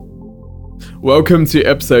Welcome to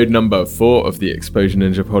episode number 4 of the Exposure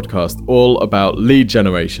Ninja podcast, all about lead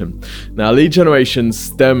generation. Now, lead generation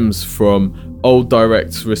stems from old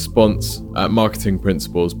direct response marketing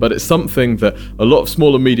principles, but it's something that a lot of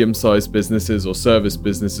small and medium-sized businesses or service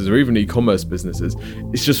businesses or even e-commerce businesses,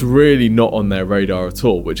 it's just really not on their radar at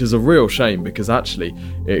all, which is a real shame because actually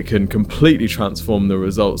it can completely transform the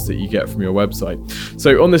results that you get from your website.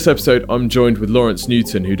 So on this episode, I'm joined with Lawrence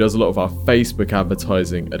Newton, who does a lot of our Facebook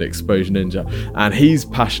advertising at Exposure Ninja, and he's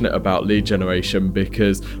passionate about lead generation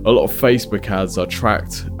because a lot of Facebook ads are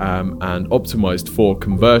tracked and optimized for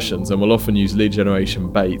conversions, and will often use lead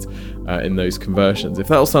generation bait in those conversions. If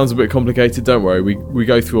that all sounds a bit complicated, don't worry, we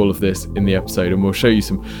go through all of this in the episode and we'll show you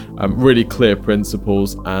some really clear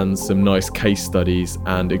principles and some nice case studies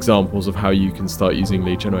and examples of how you can start using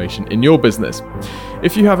lead generation in your business.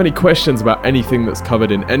 If you have any questions about anything that's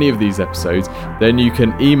covered in any of these episodes, then you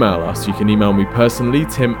can email us. You can email me personally,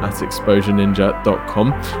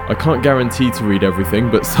 tim@exposureninja.com. I can't guarantee to read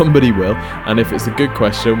everything, but somebody will, and if it's a good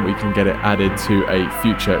question, we can get it added to a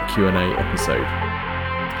future Q&A episode.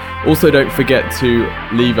 Also, don't forget to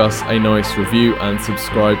leave us a nice review and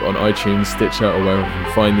subscribe on iTunes, Stitcher, or wherever you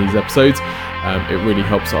find these episodes. It really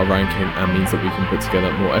helps our ranking and means that we can put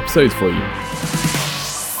together more episodes for you.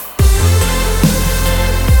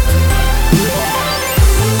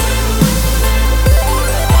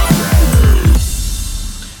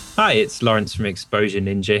 Hi, it's Lawrence from Exposure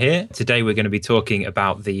Ninja here. Today we're going to be talking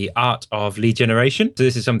about the art of lead generation. So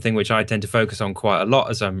this is something which I tend to focus on quite a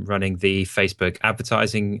lot as I'm running the Facebook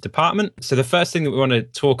advertising department. So the first thing that we want to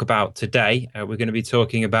talk about today, we're going to be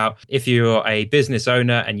talking about if you're a business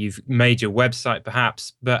owner and you've made your website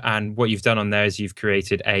perhaps, and what you've done on there is you've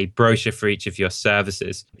created a brochure for each of your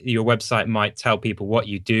services. Your website might tell people what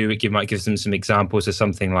you do. It might give them some examples of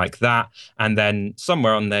something like that. And then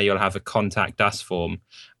somewhere on there, you'll have a contact us form.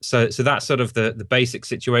 So that's sort of the basic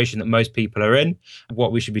situation that most people are in.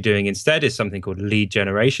 What we should be doing instead is something called lead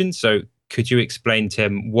generation. So could you explain,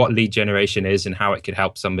 Tim, what lead generation is and how it could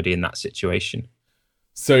help somebody in that situation?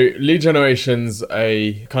 So lead generation's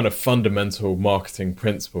a kind of fundamental marketing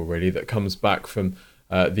principle, really, that comes back from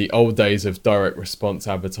the old days of direct response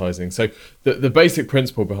advertising. So the basic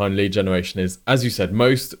principle behind lead generation is, as you said,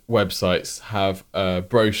 most websites have a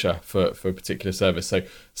brochure for a particular service. So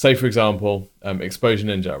say, for example, Exposure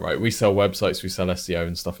Ninja, right? We sell websites, we sell SEO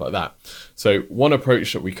and stuff like that. So one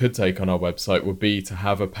approach that we could take on our website would be to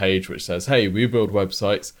have a page which says, hey, we build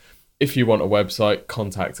websites. If you want a website,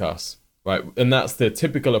 contact us. Right, and that's the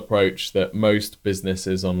typical approach that most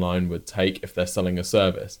businesses online would take if they're selling a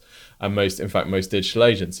service, and most digital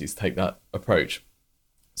agencies take that approach.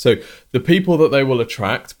 So the people that they will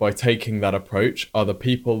attract by taking that approach are the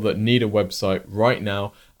people that need a website right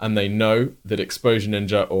now, and they know that Exposure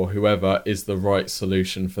Ninja or whoever is the right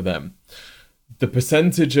solution for them. The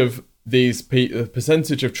percentage of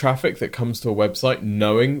traffic that comes to a website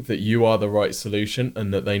knowing that you are the right solution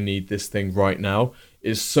and that they need this thing right now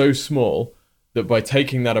is so small that by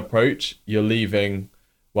taking that approach, you're leaving,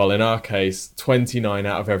 well, in our case, 29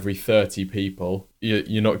 out of every 30 people,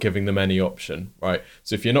 you're not giving them any option, right?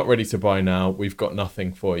 So if you're not ready to buy now, we've got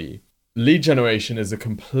nothing for you. Lead generation is a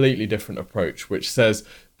completely different approach, which says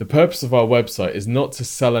the purpose of our website is not to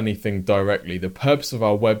sell anything directly. The purpose of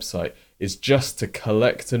our website is just to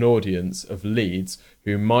collect an audience of leads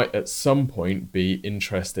who might at some point be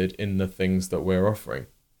interested in the things that we're offering.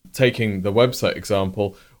 Taking the website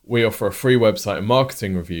example, we offer a free website and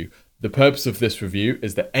marketing review. The purpose of this review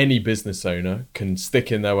is that any business owner can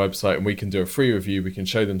stick in their website and we can do a free review. We can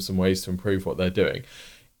show them some ways to improve what they're doing.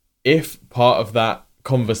 If part of that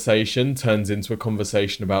conversation turns into a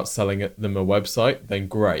conversation about selling them a website, then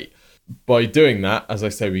great. By doing that, as I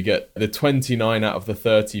say, we get the 29 out of the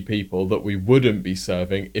 30 people that we wouldn't be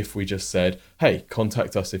serving if we just said, hey,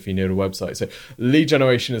 contact us if you need a website. So lead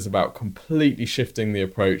generation is about completely shifting the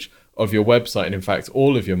approach of your website and in fact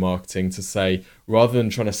all of your marketing to say, rather than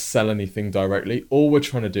trying to sell anything directly, all we're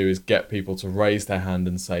trying to do is get people to raise their hand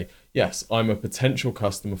and say, yes, I'm a potential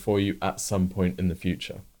customer for you at some point in the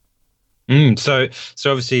future. So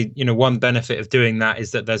obviously, one benefit of doing that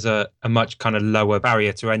is that there's a much kind of lower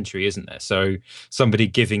barrier to entry, isn't there? So somebody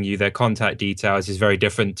giving you their contact details is very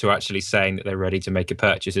different to actually saying that they're ready to make a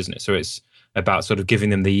purchase, isn't it? So it's about sort of giving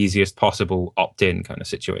them the easiest possible opt-in kind of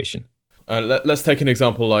situation. Let's take an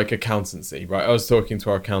example like accountancy, right? I was talking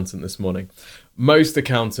to our accountant this morning. Most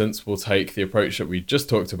accountants will take the approach that we just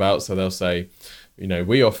talked about. So they'll say,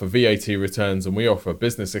 we offer VAT returns and we offer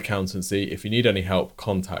business accountancy. If you need any help,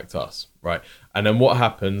 contact us, right? And then what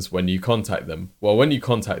happens when you contact them? Well, when you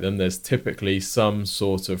contact them, there's typically some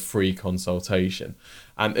sort of free consultation.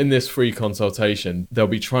 And in this free consultation, they'll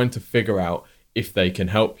be trying to figure out if they can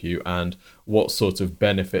help you and what sort of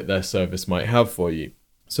benefit their service might have for you.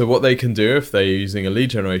 So what they can do if they're using a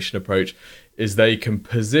lead generation approach is they can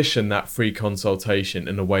position that free consultation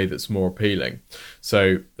in a way that's more appealing.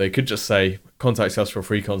 So they could just say, contact us for a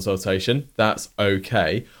free consultation. That's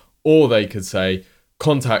okay. Or they could say,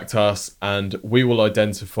 contact us and we will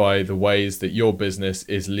identify the ways that your business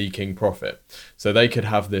is leaking profit. So they could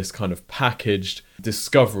have this kind of packaged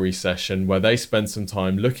discovery session where they spend some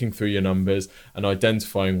time looking through your numbers and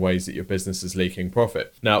identifying ways that your business is leaking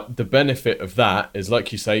profit. Now, the benefit of that is,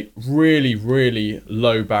 like you say, really, really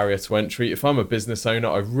low barrier to entry. If I'm a business owner,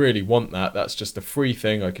 I really want that. That's just a free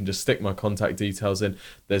thing. I can just stick my contact details in.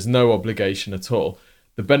 There's no obligation at all.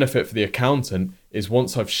 The benefit for the accountant is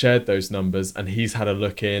once I've shared those numbers and he's had a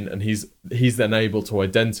look in and he's then able to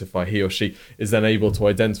identify, he or she is then able to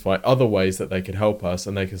identify other ways that they could help us,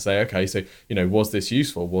 and they can say, okay, so, was this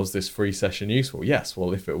useful? Was this free session useful? Yes.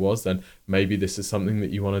 Well, if it was, then maybe this is something that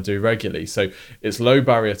you want to do regularly. So it's low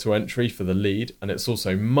barrier to entry for the lead, and it's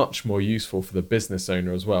also much more useful for the business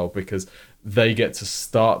owner as well, because they get to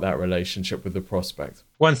start that relationship with the prospect.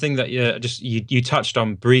 One thing that you touched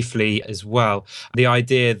on briefly as well, the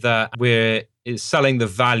idea that we're selling the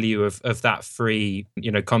value of that free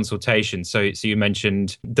consultation. So you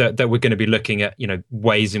mentioned that we're going to be looking at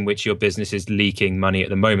ways in which your business is leaking money at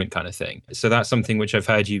the moment, kind of thing. So that's something which I've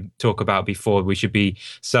heard you talk about before. We should be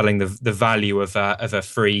selling the value of a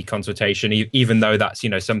free consultation, even though that's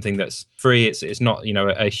something that's free. It's not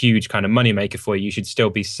a huge kind of moneymaker for you. You should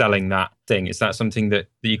still be selling that thing. Is that something that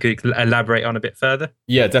you could elaborate on a bit further?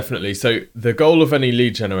 Yeah, definitely. So the goal of any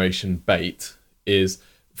lead generation bait is,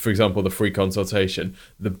 for example, the free consultation.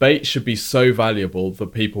 The bait should be so valuable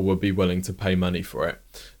that people will be willing to pay money for it.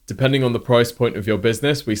 Depending on the price point of your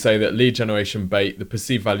business, we say that lead generation bait, the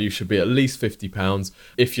perceived value should be at least £50.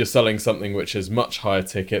 If you're selling something which is much higher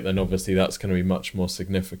ticket, then obviously that's going to be much more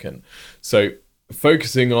significant. So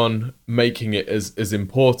focusing on making it as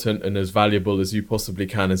important and as valuable as you possibly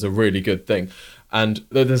can is a really good thing. And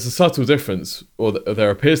there's a subtle difference, or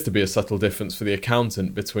there appears to be a subtle difference for the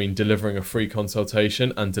accountant between delivering a free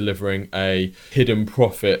consultation and delivering a hidden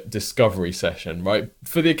profit discovery session, right?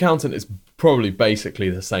 For the accountant, it's probably basically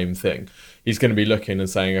the same thing. He's going to be looking and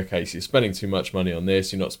saying, okay, so you're spending too much money on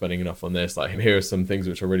this, you're not spending enough on this, like here are some things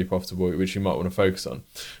which are really profitable, which you might want to focus on.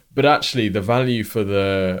 But actually the value for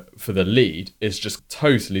the lead is just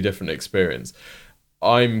totally different experience.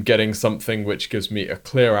 I'm getting something which gives me a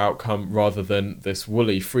clear outcome rather than this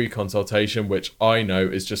woolly free consultation, which I know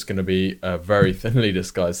is just going to be a very thinly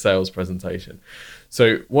disguised sales presentation.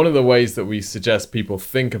 So one of the ways that we suggest people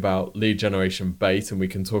think about lead generation bait, and we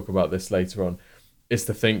can talk about this later on, is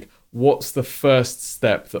to think, what's the first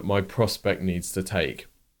step that my prospect needs to take?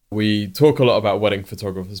 We talk a lot about wedding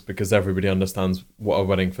photographers because everybody understands what a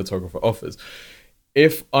wedding photographer offers.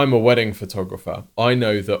 If I'm a wedding photographer, I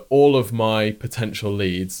know that all of my potential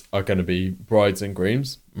leads are going to be brides and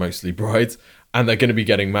grooms, mostly brides, and they're going to be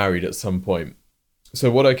getting married at some point. So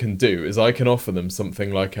what I can do is I can offer them something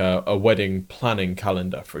like a wedding planning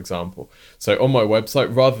calendar, for example. So on my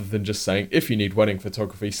website, rather than just saying, if you need wedding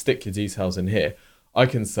photography, stick your details in here, I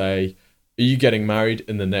can say, are you getting married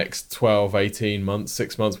in the next 12, 18 months,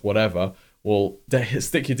 6 months, whatever? Well,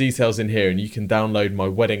 stick your details in here and you can download my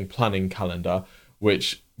wedding planning calendar,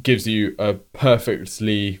 which gives you a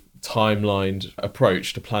perfectly timelined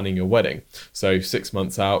approach to planning your wedding. So 6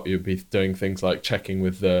 months out, you'll be doing things like checking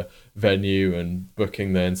with the venue and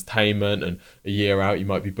booking the entertainment, and a year out, you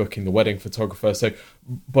might be booking the wedding photographer. So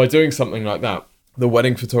by doing something like that, the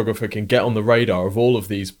wedding photographer can get on the radar of all of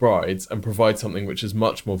these brides and provide something which is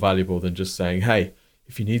much more valuable than just saying, hey,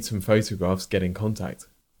 if you need some photographs, get in contact.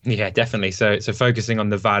 Yeah, definitely. So focusing on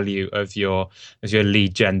the value of your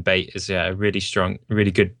lead gen bait is a really strong, really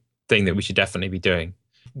good thing that we should definitely be doing.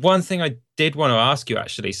 One thing I did want to ask you,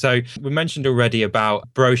 actually. So we mentioned already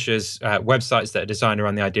about brochures, websites that are designed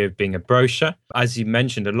around the idea of being a brochure. As you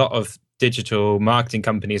mentioned, a lot of digital marketing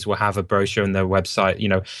companies will have a brochure on their website.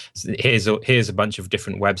 Here's a bunch of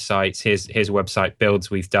different websites. Here's website builds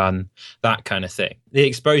we've done, that kind of thing. The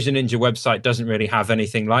Exposure Ninja website doesn't really have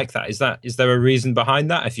anything like that. Is there a reason behind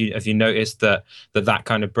that? Have you noticed that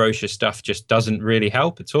kind of brochure stuff just doesn't really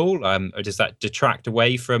help at all, or does that detract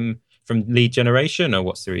away from lead generation, or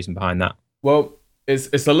what's the reason behind that? Well,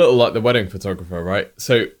 it's a little like the wedding photographer, right?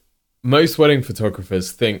 So most wedding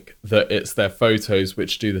photographers think that it's their photos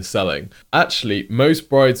which do the selling. Actually, most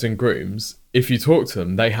brides and grooms, if you talk to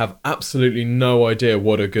them, they have absolutely no idea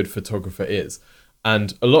what a good photographer is.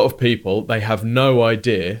 And a lot of people, they have no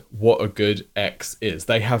idea what a good X is.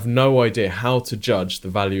 They have no idea how to judge the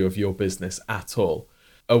value of your business at all.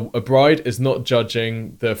 a bride is not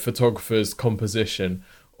judging the photographer's composition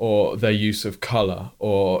or their use of color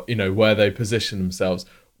or, where they position themselves.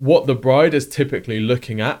 What the bride is typically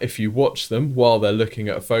looking at, if you watch them while they're looking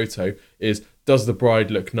at a photo, is, does the bride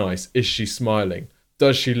look nice? Is she smiling?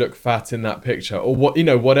 Does she look fat in that picture? Or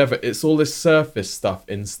whatever. It's all this surface stuff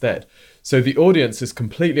instead. So the audience is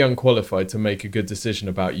completely unqualified to make a good decision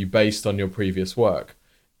about you based on your previous work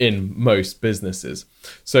in most businesses.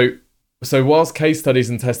 So whilst case studies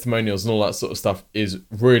and testimonials and all that sort of stuff is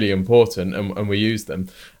really important and we use them,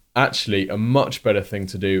 actually a much better thing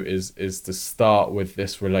to do is to start with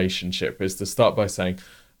this relationship, is to start by saying,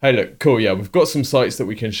 hey, look, cool, yeah, we've got some sites that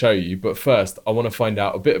we can show you, but first I want to find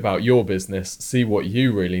out a bit about your business, see what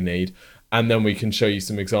you really need, and then we can show you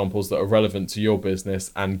some examples that are relevant to your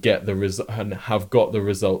business and and have got the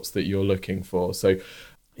results that you're looking for. So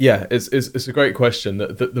yeah, it's a great question.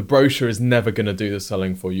 The brochure is never going to do the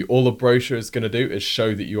selling for you. All the brochure is going to do is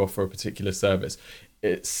show that you offer a particular service.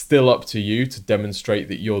 It's still up to you to demonstrate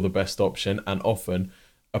that you're the best option, and often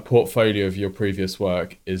a portfolio of your previous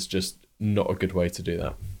work is just not a good way to do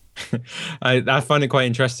that. I find it quite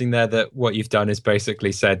interesting there that what you've done is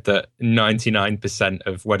basically said that 99%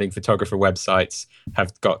 of wedding photographer websites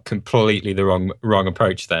have got completely the wrong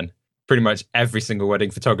approach then. Pretty much every single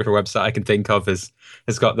wedding photographer website I can think of has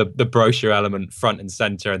got the brochure element front and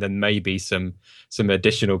center, and then maybe some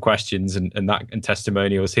additional questions and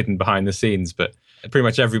testimonials hidden behind the scenes. But pretty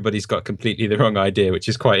much everybody's got completely the wrong idea, which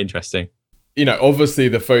is quite interesting. Obviously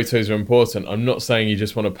the photos are important. I'm not saying you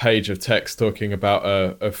just want a page of text talking about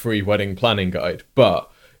a free wedding planning guide,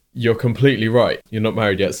 but you're completely right. You're not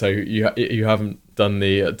married yet, so you haven't done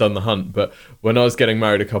the hunt. But when I was getting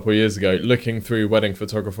married a couple of years ago, looking through wedding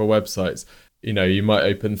photographer websites, you might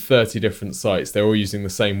open 30 different sites. They're all using the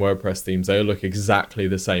same WordPress themes. They all look exactly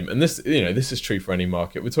the same. And this is true for any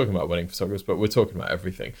market. We're talking about wedding photographers, but we're talking about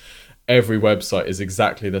everything. Every website is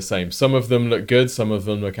exactly the same. Some of them look good, some of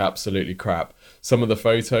them look absolutely crap. Some of the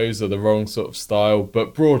photos are the wrong sort of style,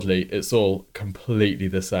 but broadly, it's all completely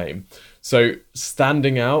the same. So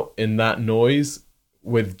standing out in that noise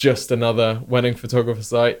with just another wedding photographer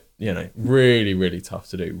site, really, really tough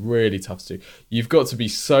to do. Really tough to do. You've got to be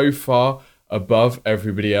so far above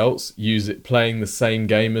everybody else, playing the same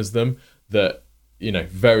game as them, that,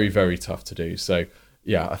 very, very tough to do. So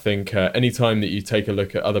yeah, I think anytime that you take a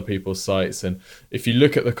look at other people's sites, and if you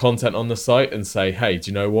look at the content on the site and say, hey, do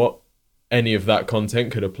you know what? Any of that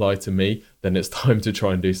content could apply to me, then it's time to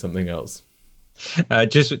try and do something else.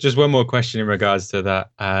 Just one more question in regards to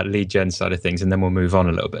that lead gen side of things, and then we'll move on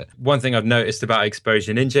a little bit. One thing I've noticed about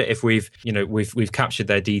Exposure Ninja, if we've captured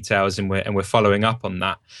their details and we're following up on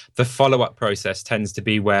that, the follow-up process tends to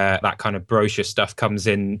be where that kind of brochure stuff comes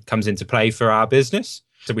into play for our business.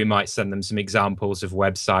 So we might send them some examples of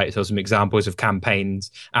websites or some examples of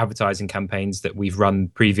campaigns, advertising campaigns that we've run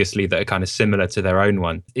previously that are kind of similar to their own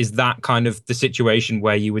one. Is that kind of the situation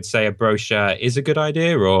where you would say a brochure is a good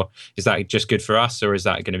idea, or is that just good for us, or is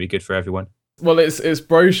that going to be good for everyone? Well, it's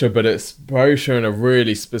brochure, but it's brochure in a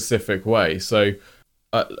really specific way. So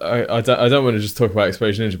I don't want to just talk about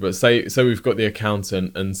Exposure Ninja, but say we've got the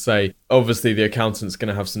accountant, and say obviously the accountant's going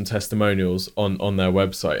to have some testimonials on their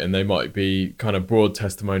website, and they might be kind of broad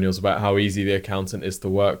testimonials about how easy the accountant is to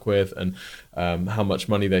work with and how much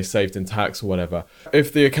money they saved in tax or whatever.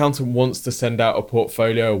 If the accountant wants to send out a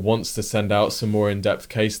portfolio, wants to send out some more in-depth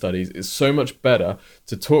case studies, it's so much better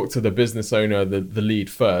to talk to the business owner, the lead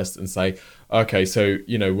first, and say, okay, so,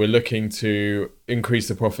 we're looking to increase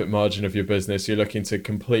the profit margin of your business. You're looking to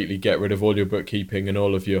completely get rid of all your bookkeeping and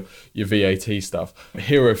all of your VAT stuff.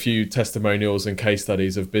 Here are a few testimonials and case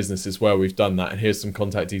studies of businesses where we've done that. And here's some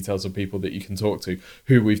contact details of people that you can talk to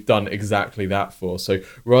who we've done exactly that for. So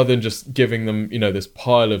rather than just giving them, this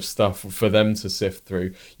pile of stuff for them to sift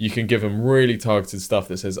through, you can give them really targeted stuff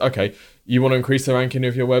that says, okay, you want to increase the ranking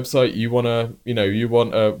of your website, you want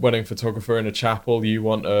a wedding photographer in a chapel, you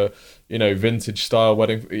want a vintage style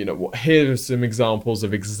wedding, here are some examples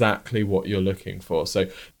of exactly what you're looking for. So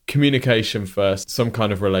communication first, some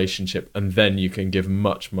kind of relationship, and then you can give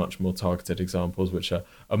much, much more targeted examples, which are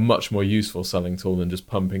a much more useful selling tool than just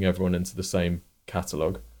pumping everyone into the same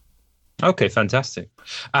catalog. Okay, fantastic.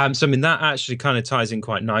 That actually kind of ties in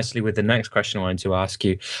quite nicely with the next question I wanted to ask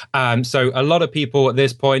you. So a lot of people at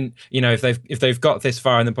this point, if they've got this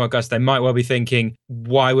far in the podcast, they might well be thinking,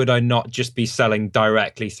 why would I not just be selling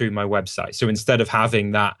directly through my website? So instead of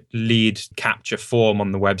having that lead capture form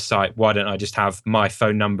on the website, why don't I just have my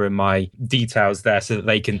phone number and my details there so that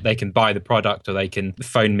they can buy the product, or they can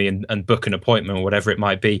phone me and book an appointment, or whatever it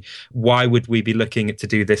might be? Why would we be looking to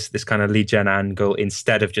do this kind of lead gen angle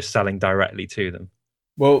instead of just selling directly to them?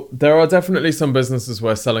 Well, there are definitely some businesses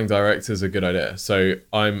where selling direct is a good idea. So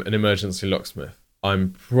I'm an emergency locksmith.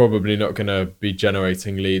 I'm probably not going to be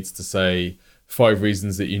generating leads to say 5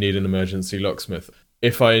 reasons that you need an emergency locksmith.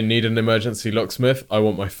 If I need an emergency locksmith, I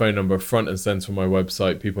want my phone number front and center on my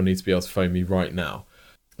website. People need to be able to phone me right now.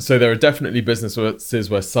 So there are definitely businesses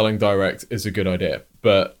where selling direct is a good idea,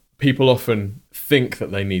 but people often think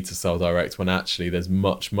that they need to sell direct when actually there's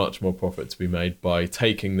much, much more profit to be made by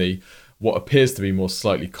taking the what appears to be more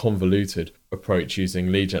slightly convoluted approach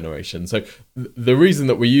using lead generation. So the reason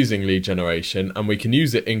that we're using lead generation, and we can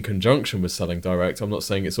use it in conjunction with selling direct, I'm not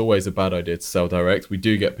saying it's always a bad idea to sell direct. We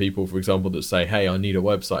do get people, for example, that say, hey, I need a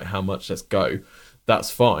website, how much, let's go.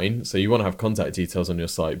 That's fine. So you want to have contact details on your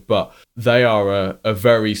site, but they are a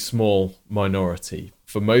very small minority.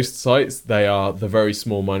 For most sites, they are the very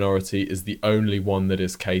small minority is the only one that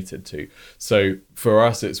is catered to. So for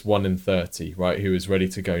us, it's 1 in 30, right, who is ready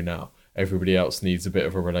to go now. Everybody else needs a bit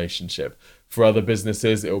of a relationship. For other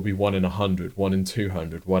businesses, it will be 1 in 100, 1 in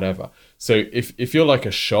 200, whatever. So if you're like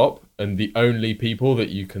a shop and the only people that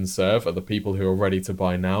you can serve are the people who are ready to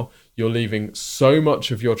buy now, you're leaving so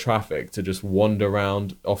much of your traffic to just wander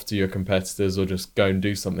around off to your competitors or just go and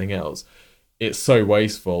do something else. It's so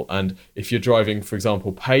wasteful. And if you're driving, for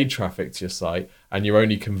example, paid traffic to your site and you're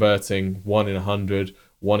only converting 1 in 100,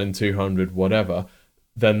 1 in 200, whatever,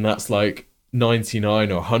 then that's like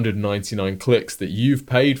 99 or 199 clicks that you've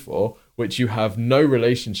paid for, which you have no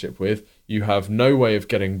relationship with, you have no way of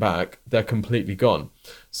getting back, they're completely gone.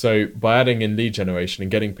 So by adding in lead generation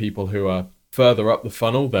and getting people who are further up the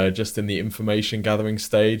funnel, they're just in the information gathering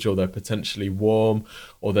stage, or they're potentially warm,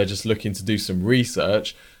 or they're just looking to do some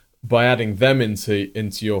research, by adding them into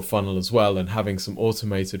your funnel as well and having some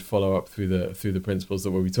automated follow-up through the principles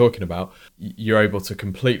that we'll be talking about, you're able to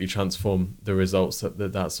completely transform the results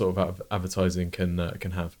that sort of advertising can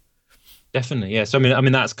have. Definitely, yes. I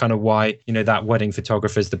mean, that's kind of why, that wedding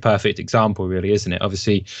photographer is the perfect example, really, isn't it?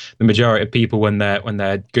 Obviously, the majority of people, when they're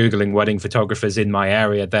Googling wedding photographers in my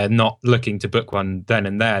area, they're not looking to book one then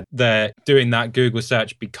and there. They're doing that Google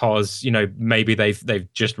search because, maybe they've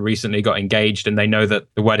just recently got engaged and they know that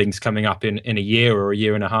the wedding's coming up in a year or a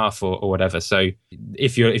year and a half or whatever. So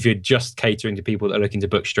if you're just catering to people that are looking to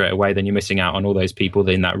book straight away, then you're missing out on all those people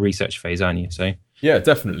in that research phase, aren't you? So yeah,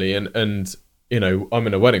 definitely. And I'm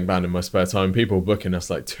in a wedding band in my spare time. People booking us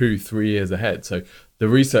like 2-3 years ahead. So the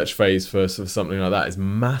research phase for something like that is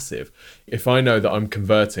massive. If I know that I'm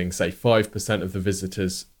converting, say, 5% of the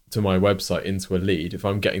visitors to my website into a lead, if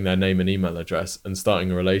I'm getting their name and email address and starting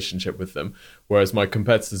a relationship with them, whereas my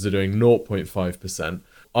competitors are doing 0.5%,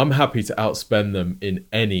 I'm happy to outspend them in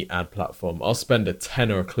any ad platform. I'll spend a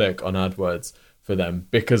tenner a click on AdWords for them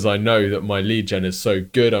because I know that my lead gen is so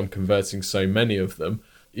good. I'm converting so many of them.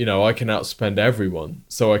 I can outspend everyone.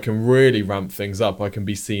 So I can really ramp things up. I can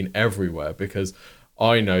be seen everywhere because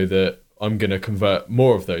I know that I'm going to convert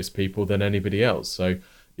more of those people than anybody else. So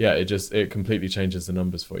yeah, it completely changes the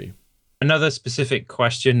numbers for you. Another specific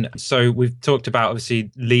question. So we've talked about obviously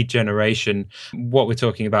lead generation. What we're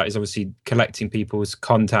talking about is obviously collecting people's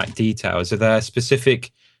contact details. Are there specific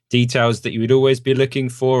details that you would always be looking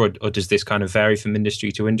for, or does this kind of vary from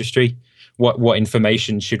industry to industry? What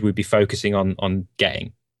information should we be focusing on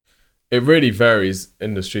getting? It really varies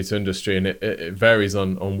industry to industry, and it varies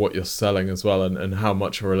on what you're selling as well and how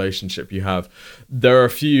much of a relationship you have. There are a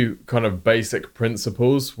few kind of basic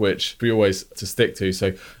principles which we always to stick to.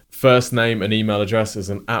 So first name and email address is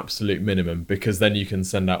an absolute minimum because then you can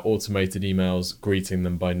send out automated emails greeting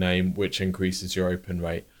them by name, which increases your open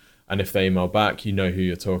rate. And if they email back, you know who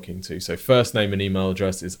you're talking to. So first name and email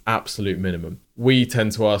address is absolute minimum. We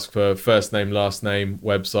tend to ask for first name, last name,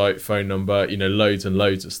 website, phone number, loads and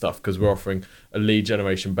loads of stuff because we're offering a lead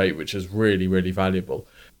generation bait, which is really, really valuable.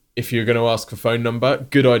 If you're going to ask for phone number,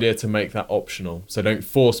 good idea to make that optional. So don't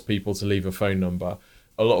force people to leave a phone number.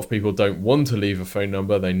 A lot of people don't want to leave a phone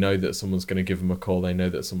number. They know that someone's going to give them a call. They know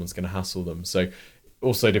that someone's going to hassle them. So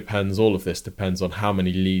also depends, all of this depends on how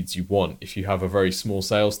many leads you want. If you have a very small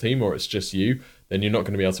sales team or it's just you, then you're not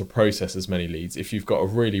going to be able to process as many leads. If you've got a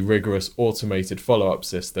really rigorous automated follow-up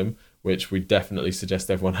system, which we definitely suggest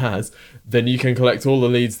everyone has, then you can collect all the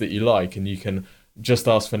leads that you like and you can just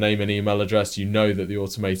ask for name and email address. You know that the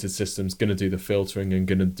automated system's going to do the filtering and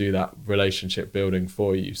going to do that relationship building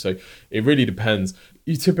for you. So it really depends.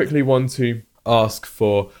 You typically want to ask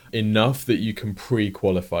for enough that you can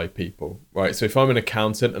pre-qualify people, right? So if I'm an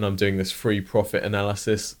accountant and I'm doing this free profit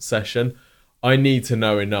analysis session, I need to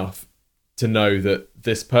know enough to know that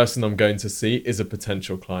this person I'm going to see is a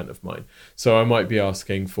potential client of mine. So I might be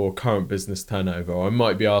asking for current business turnover, or I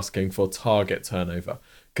might be asking for target turnover.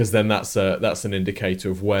 because then that's an indicator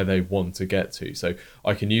of where they want to get to. So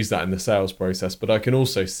I can use that in the sales process, but I can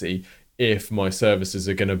also see if my services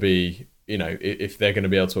are going to be, if they're going to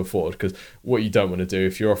be able to afford. Because what you don't want to do,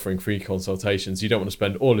 if you're offering free consultations, you don't want to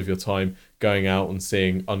spend all of your time going out and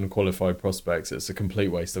seeing unqualified prospects. It's a complete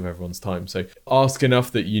waste of everyone's time. So ask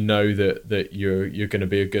enough that you know that you're going to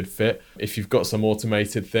be a good fit. If you've got some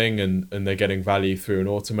automated thing and they're getting value through an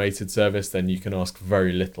automated service, then you can ask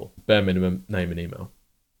very little. Bare minimum, name and email.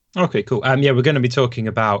 Okay, cool. Yeah, we're going to be talking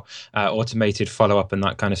about automated follow-up and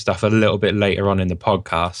that kind of stuff a little bit later on in the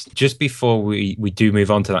podcast. Just before we do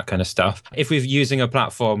move on to that kind of stuff, if we're using a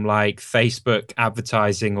platform like Facebook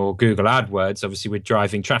advertising or Google AdWords, obviously we're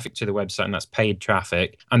driving traffic to the website and that's paid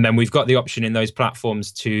traffic. And then we've got the option in those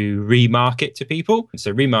platforms to remarket to people.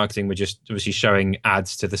 So remarketing, we're just obviously showing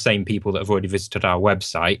ads to the same people that have already visited our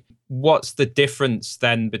website. What's the difference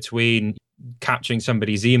then between capturing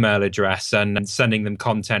somebody's email address and sending them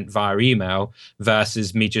content via email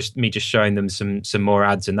versus me just showing them some more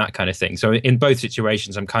ads and that kind of thing? So in both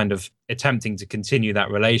situations, I'm kind of attempting to continue that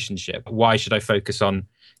relationship. Why should I focus on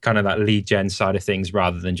kind of that lead gen side of things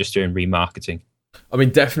rather than just doing remarketing? I mean,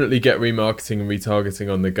 definitely get remarketing and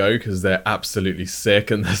retargeting on the go, because they're absolutely sick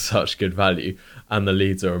and they're such good value and the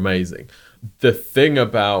leads are amazing. The thing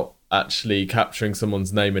about actually capturing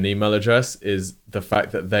someone's name and email address is the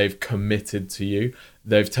fact that they've committed to you.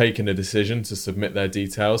 They've taken a decision to submit their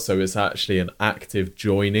details. So it's actually an active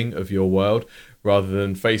joining of your world, rather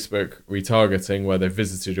than Facebook retargeting where they've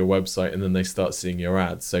visited your website and then they start seeing your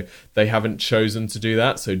ads. So they haven't chosen to do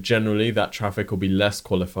that. So generally that traffic will be less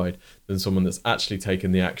qualified than someone that's actually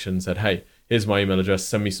taken the action and said, hey, here's my email address,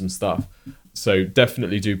 send me some stuff. So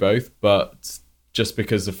definitely do both, but just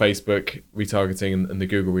because the Facebook retargeting and the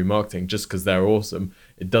Google remarketing, just because they're awesome,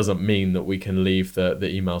 it doesn't mean that we can leave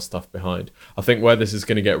the email stuff behind. I think where this is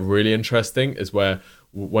going to get really interesting is when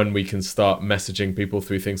we can start messaging people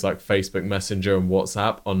through things like Facebook Messenger and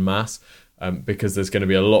WhatsApp en masse, because there's going to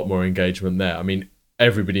be a lot more engagement there. I mean,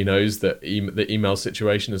 everybody knows that the email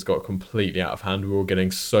situation has got completely out of hand. We're all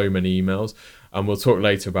getting so many emails, and we'll talk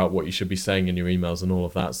later about what you should be saying in your emails and all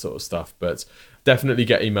of that sort of stuff. But definitely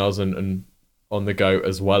get emails and on the go,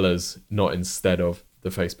 as well as not instead of the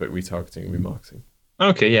Facebook retargeting and remarketing.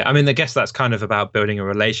 Okay, yeah. I mean, I guess that's kind of about building a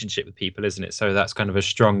relationship with people, isn't it? So that's kind of a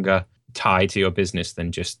stronger tie to your business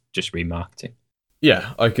than just remarketing.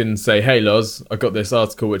 Yeah, I can say, hey, Loz, I got this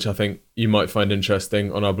article which I think you might find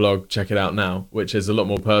interesting on our blog. Check it out now, which is a lot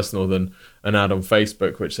more personal than an ad on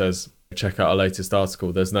Facebook which says, check out our latest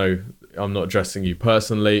article. I'm not addressing you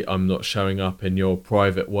personally. I'm not showing up in your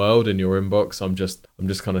private world, in your inbox. I'm just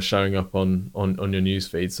kind of showing up on your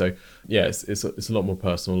newsfeed. So yeah, it's a lot more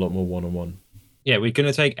personal, a lot more one-on-one. Yeah, we're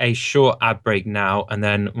going to take a short ad break now, and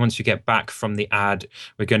then once we get back from the ad,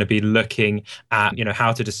 we're going to be looking at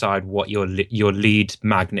how to decide what your lead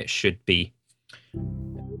magnet should be.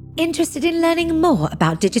 Interested in learning more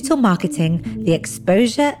about digital marketing the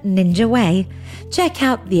Exposure Ninja way? Check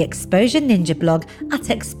out the Exposure Ninja blog at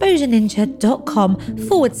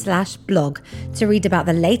exposureninja.com/blog to read about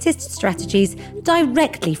the latest strategies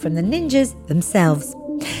directly from the ninjas themselves.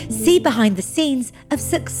 See behind the scenes of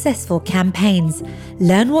successful campaigns,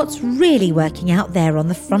 learn what's really working out there on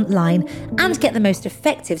the front line, and get the most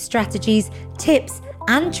effective strategies, tips,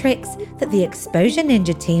 and tricks that the Exposure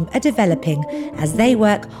Ninja team are developing as they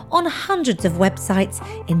work on hundreds of websites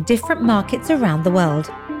in different markets around the world.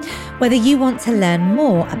 Whether you want to learn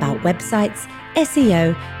more about websites,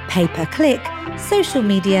 SEO, pay-per-click, social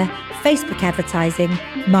media, Facebook advertising,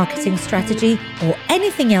 marketing strategy, or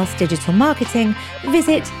anything else digital marketing,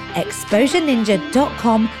 visit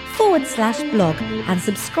exposureninja.com/blog and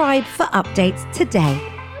subscribe for updates today.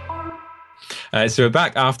 So we're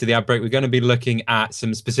back after the ad break. We're going to be looking at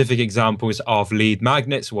some specific examples of lead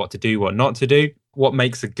magnets, what to do, what not to do. What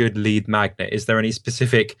makes a good lead magnet? Is there any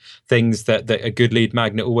specific things that a good lead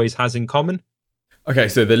magnet always has in common? Okay,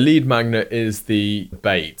 so the lead magnet is the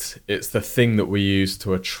bait. It's the thing that we use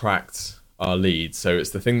to attract our leads. So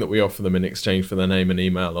it's the thing that we offer them in exchange for their name and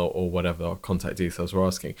email or whatever our contact details we're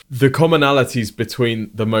asking. The commonalities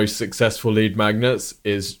between the most successful lead magnets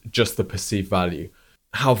is just the perceived value.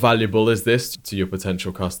 How valuable is this to your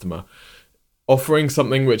potential customer? Offering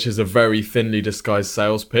something which is a very thinly disguised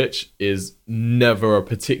sales pitch is never a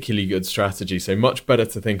particularly good strategy. So much better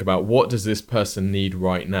to think about, what does this person need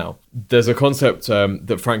right now? There's a concept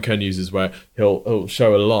that Frank Kern uses where he'll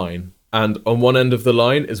show a line, and on one end of the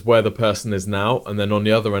line is where the person is now, and then on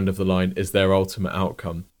the other end of the line is their ultimate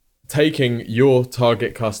outcome. Taking your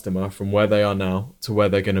target customer from where they are now to where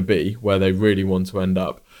they're going to be, where they really want to end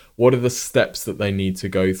up, what are the steps that they need to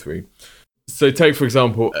go through? So take, for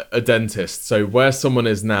example, a dentist. So where someone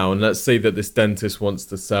is now, and let's say that this dentist wants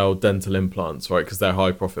to sell dental implants, right? Because they're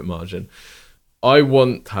high profit margin. I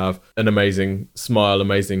want to have an amazing smile,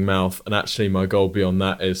 amazing mouth, and actually my goal beyond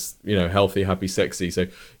that is, healthy, happy, sexy. So,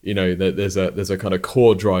 there's a kind of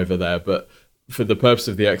core driver there. But for the purpose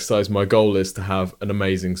of the exercise, my goal is to have an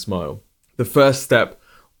amazing smile. The first step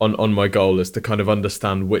on my goal is to kind of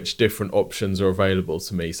understand which different options are available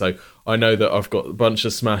to me. So I know that I've got a bunch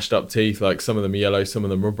of smashed up teeth, like some of them are yellow, some of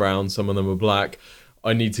them are brown, some of them are black.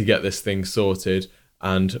 I need to get this thing sorted,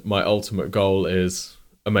 and my ultimate goal is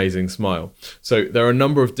amazing smile. So there are a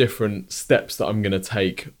number of different steps that I'm going to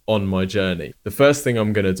take on my journey. The first thing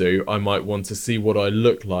I'm going to do, I might want to see what I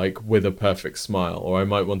look like with a perfect smile, or I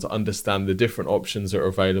might want to understand the different options that are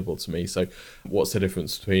available to me. So what's the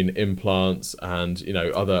difference between implants and,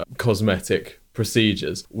 other cosmetic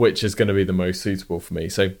procedures, which is going to be the most suitable for me.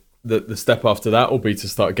 So the step after that will be to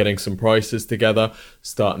start getting some prices together,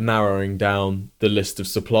 start narrowing down the list of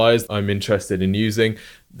suppliers I'm interested in using.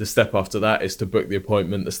 The step after that is to book the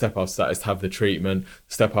appointment. The step after that is to have the treatment.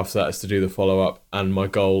 The step after that is to do the follow-up, and my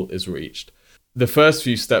goal is reached. The first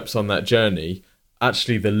few steps on that journey,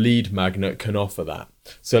 actually the lead magnet can offer that.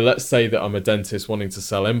 So let's say that I'm a dentist wanting to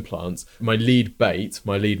sell implants. My lead bait,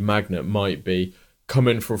 my lead magnet might be, come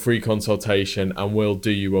in for a free consultation and we'll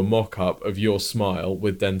do you a mock-up of your smile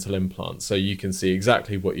with dental implants so you can see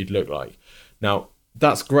exactly what you'd look like. Now,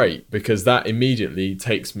 that's great because that immediately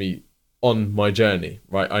takes me on my journey,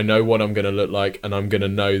 right? I know what I'm going to look like, and I'm going to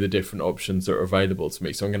know the different options that are available to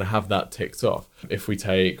me. So I'm going to have that ticked off. If we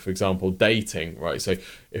take, for example, dating, right? So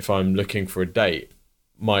if I'm looking for a date,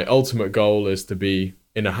 my ultimate goal is to be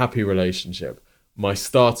in a happy relationship. My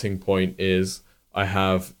starting point is I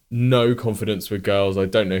have no confidence with girls. I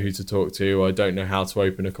don't know who to talk to. I don't know how to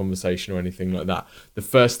open a conversation or anything like that. The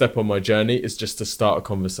first step on my journey is just to start a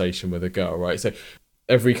conversation with a girl, right? So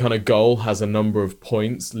every kind of goal has a number of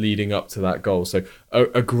points leading up to that goal. So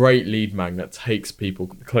a great lead magnet takes people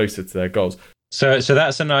closer to their goals. So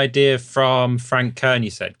that's an idea from Frank Kern,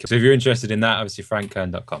 you said. So if you're interested in that, obviously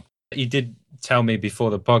frankkern.com. You did tell me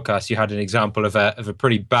before the podcast you had an example of a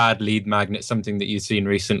pretty bad lead magnet, something that you've seen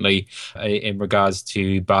recently in regards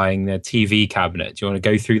to buying the TV cabinet. Do you want to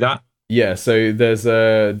go through that? Yeah, so there's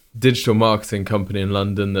a digital marketing company in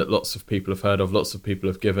London that lots of people have heard of, lots of people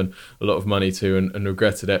have given a lot of money to and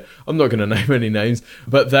regretted it. I'm not going to name any names,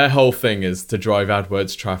 but their whole thing is to drive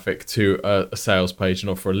AdWords traffic to a sales page and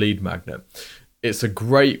offer a lead magnet. It's a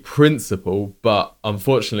great principle, but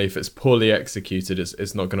unfortunately, if it's poorly executed,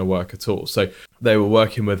 it's not going to work at all. So they were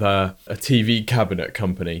working with a TV cabinet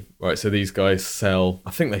company, right? So these guys sell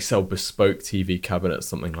bespoke TV cabinets,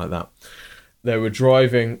 something like that. They were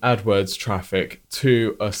driving AdWords traffic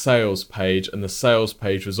to a sales page, and the sales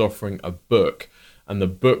page was offering a book, and the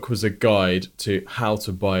book was a guide to how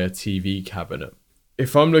to buy a TV cabinet.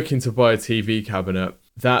 If I'm looking to buy a TV cabinet,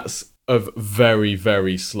 that's of very,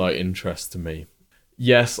 very slight interest to me.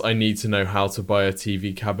 Yes, I need to know how to buy a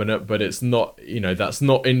TV cabinet, but it's not, that's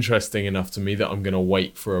not interesting enough to me that I'm going to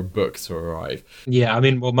wait for a book to arrive. Yeah, I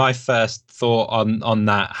mean, well, my first thought on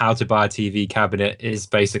that, how to buy a TV cabinet, is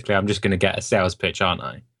basically I'm just going to get a sales pitch, aren't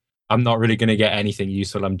I? I'm not really going to get anything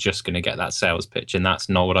useful. I'm just going to get that sales pitch, and that's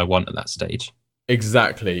not what I want at that stage.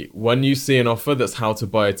 Exactly. When you see an offer that's how to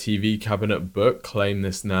buy a TV cabinet book, claim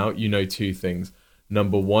this now, you know two things.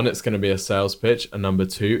 Number one, it's going to be a sales pitch. And number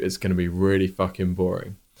two, it's going to be really fucking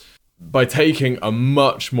boring. By taking a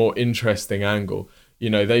much more interesting angle,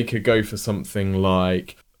 they could go for something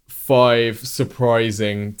like 5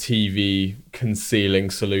 surprising TV concealing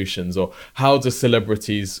solutions, or how do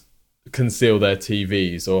celebrities conceal their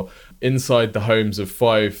TVs, or inside the homes of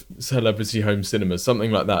 5 celebrity home cinemas,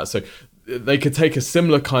 something like that. So they could take a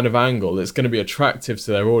similar kind of angle. It's going to be attractive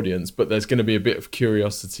to their audience, but there's going to be a bit of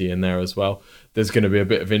curiosity in there as well. There's going to be a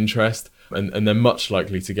bit of interest, and they're much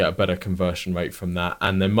likely to get a better conversion rate from that.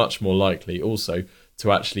 And they're much more likely also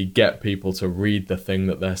to actually get people to read the thing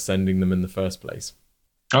that they're sending them in the first place.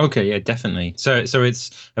 Okay, yeah, definitely. So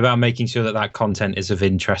it's about making sure that content is of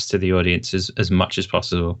interest to the audience as much as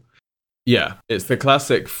possible. Yeah, it's the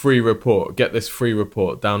classic free report. Get this free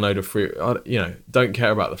report, download a free, don't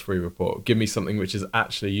care about the free report. Give me something which is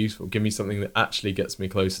actually useful. Give me something that actually gets me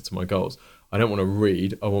closer to my goals. I don't want to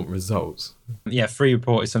read, I want results. Yeah, free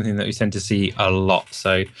report is something that we tend to see a lot.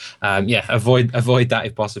 So avoid that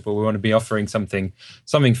if possible. We want to be offering something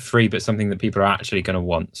free, but something that people are actually going to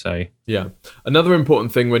want. So yeah. Another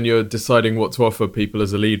important thing when you're deciding what to offer people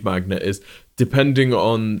as a lead magnet is, depending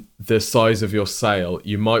on the size of your sale,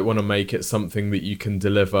 you might want to make it something that you can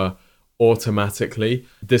deliver automatically.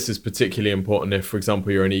 This is particularly important if, for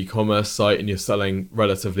example, you're an e-commerce site and you're selling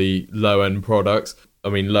relatively low-end products. I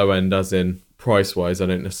mean, low-end as in price-wise, I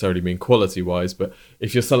don't necessarily mean quality-wise, but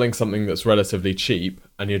if you're selling something that's relatively cheap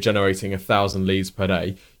and you're generating 1,000 leads per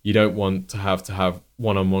day, you don't want to have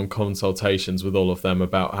one-on-one consultations with all of them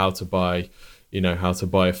about how to buy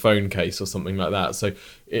a phone case or something like that. So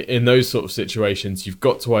in those sort of situations, you've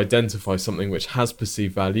got to identify something which has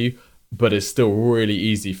perceived value, but it's still really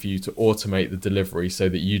easy for you to automate the delivery so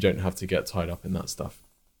that you don't have to get tied up in that stuff.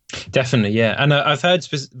 Definitely, yeah. And I've heard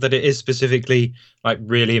that it is specifically like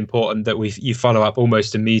really important that you follow up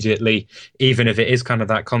almost immediately, even if it is kind of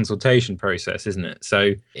that consultation process, isn't it?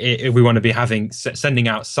 So if we want to be sending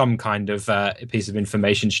out some kind of piece of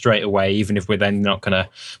information straight away, even if we're then not going to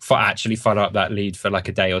actually follow up that lead for like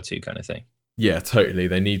a day or two kind of thing. Yeah, totally.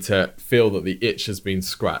 They need to feel that the itch has been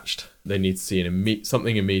scratched. They need to see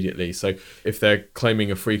something immediately. So if they're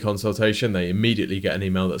claiming a free consultation, they immediately get an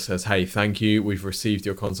email that says, hey, thank you. We've received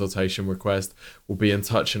your consultation request. We'll be in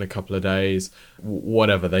touch in a couple of days.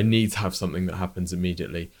 Whatever. They need to have something that happens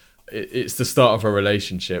immediately. It's the start of a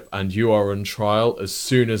relationship, and you are on trial. As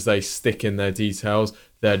soon as they stick in their details,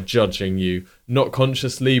 they're judging you, not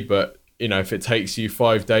consciously, but if it takes you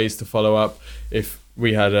 5 days to follow up, if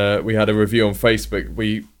we had a review on Facebook,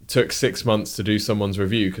 we took 6 months to do someone's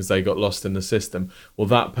review because they got lost in the system. Well,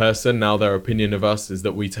 that person, now their opinion of us is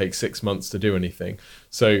that we take 6 months to do anything.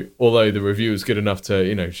 So although the review was good enough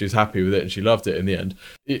to, she's happy with it and she loved it in the end,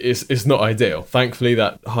 it's not ideal. Thankfully,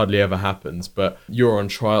 that hardly ever happens, but you're on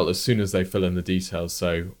trial as soon as they fill in the details.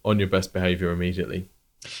 So on your best behavior immediately.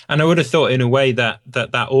 And I would have thought in a way that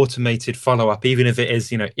automated follow-up, even if it is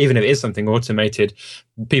something automated,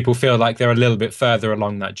 people feel like they're a little bit further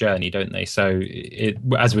along that journey, don't they? So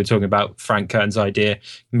as we're talking about Frank Kern's idea,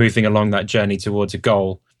 moving along that journey towards a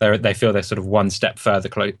goal, they feel they're sort of one step further,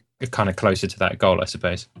 kind of closer to that goal, I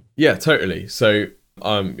suppose. Yeah, totally. So,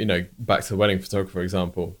 back to the wedding photographer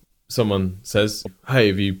example, someone says, hey,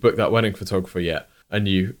 have you booked that wedding photographer yet? And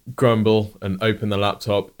you grumble and open the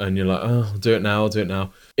laptop and you're like, oh, I'll do it now.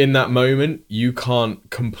 In that moment, you can't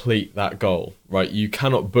complete that goal, right? You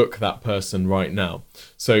cannot book that person right now.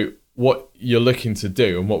 So what you're looking to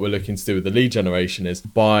do and what we're looking to do with the lead generation is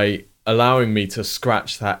by allowing me to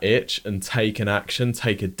scratch that itch and take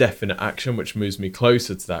a definite action, which moves me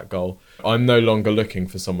closer to that goal. I'm no longer looking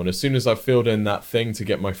for someone. As soon as I've filled in that thing to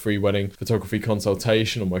get my free wedding photography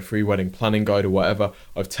consultation or my free wedding planning guide or whatever,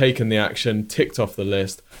 I've taken the action, ticked off the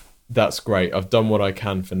list. That's great. I've done what I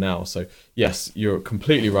can for now. So yes, you're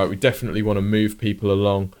completely right. We definitely want to move people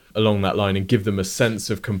along that line and give them a sense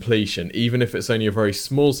of completion, even if it's only a very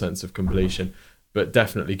small sense of completion, but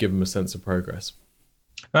definitely give them a sense of progress.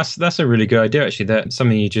 That's a really good idea, actually. That's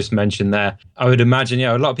something you just mentioned there. I would imagine,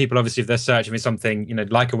 a lot of people, obviously, if they're searching for something,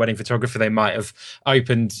 like a wedding photographer, they might have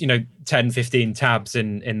opened, 10, 15 tabs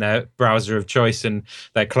in their browser of choice, and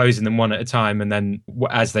they're closing them one at a time. And then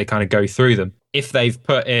as they kind of go through them, if they've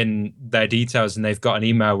put in their details and they've got an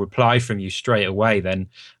email reply from you straight away, then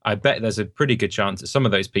I bet there's a pretty good chance that some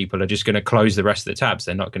of those people are just going to close the rest of the tabs.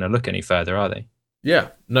 They're not going to look any further, are they? Yeah,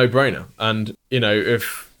 no brainer. And,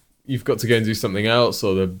 if you've got to go and do something else,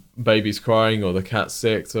 or the baby's crying, or the cat's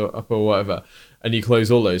sick or whatever, and you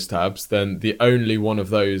close all those tabs, then the only one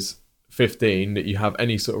of those 15 that you have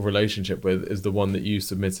any sort of relationship with is the one that you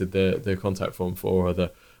submitted the contact form for, or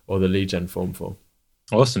the lead gen form for.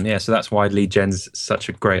 Awesome. Yeah. So that's why lead gen's such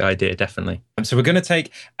a great idea, definitely. So we're going to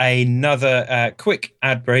take another quick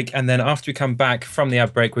ad break. And then after we come back from the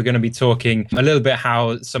ad break, we're going to be talking a little bit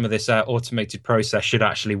how some of this automated process should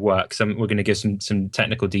actually work. So we're going to give some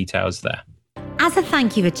technical details there. As a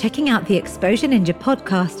thank you for checking out the Exposure Ninja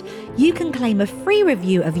podcast, you can claim a free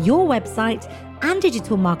review of your website and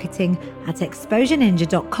digital marketing at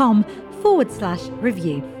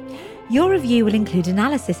exposureninja.com/review. Your review will include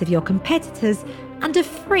analysis of your competitors and a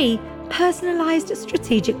free, personalised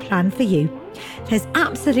strategic plan for you. There's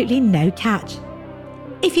absolutely no catch.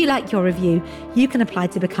 If you like your review, you can apply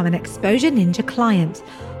to become an Exposure Ninja client,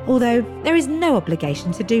 although there is no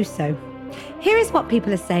obligation to do so. Here is what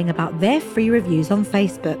people are saying about their free reviews on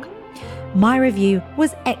Facebook. My review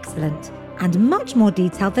was excellent and much more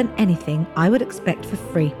detailed than anything I would expect for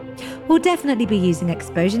free. We'll definitely be using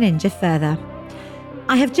Exposure Ninja further.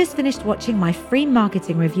 I have just finished watching my free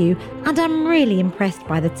marketing review and I'm really impressed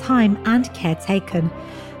by the time and care taken.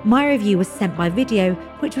 My review was sent by video,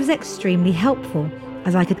 which was extremely helpful,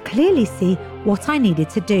 as I could clearly see what I needed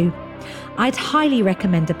to do. I'd highly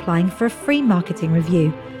recommend applying for a free marketing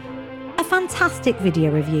review. A fantastic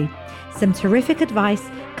video review, some terrific advice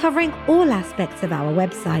covering all aspects of our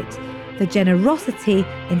website, The generosity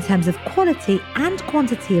in terms of quality and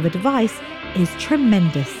quantity of advice is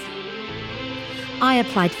tremendous. I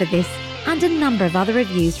applied for this and a number of other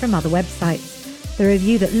reviews from other websites. The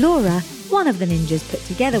review that Laura, one of the ninjas, put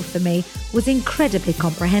together for me was incredibly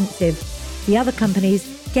comprehensive. The other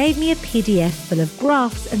companies gave me a PDF full of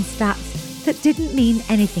graphs and stats that didn't mean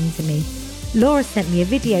anything to me. Laura sent me a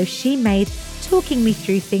video she made talking me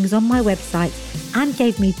through things on my website and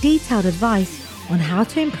gave me detailed advice on how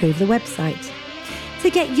to improve the website. To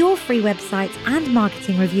get your free website and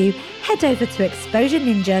marketing review, head over to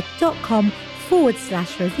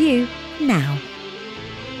exposureninja.com/review now.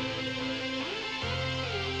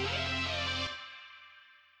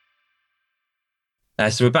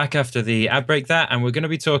 So we're back after the ad break there, and we're going to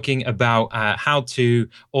be talking about how to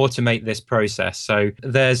automate this process. So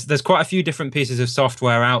there's quite a few different pieces of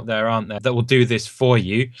software out there, aren't there, that will do this for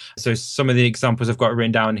you. So some of the examples I've got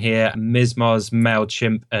written down here: Mizmoz,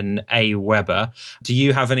 MailChimp, and Aweber. Do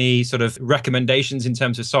you have any sort of recommendations in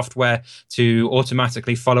terms of software to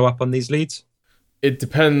automatically follow up on these leads? It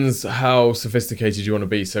depends how sophisticated you want to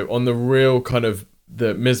be. So on the real kind of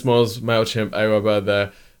the Mizmoz, MailChimp,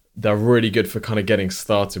 Aweber, they're really good for kind of getting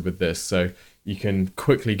started with this. So you can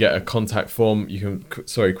quickly get a contact form. You can,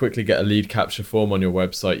 quickly get a lead capture form on your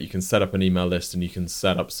website. You can set up an email list and you can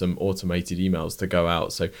set up some automated emails to go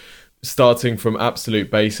out. So starting from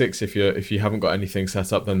absolute basics, if you haven't got anything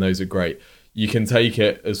set up, then those are great. You can take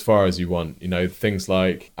it as far as you want. You know, things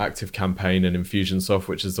like ActiveCampaign and Infusionsoft,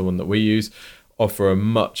 which is the one that we use, offer a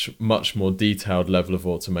much more detailed level of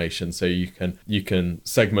automation. So you can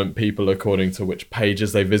segment people according to which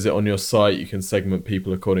pages they visit on your site. You can segment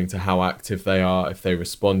people according to how active they are, if they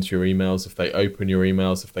respond to your emails, if they open your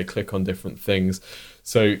emails, if they click on different things.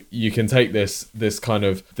 So you can take this kind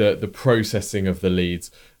of the processing of the leads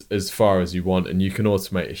as far as you want, and you can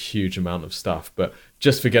automate a huge amount of stuff. But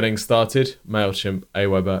just for getting started, MailChimp,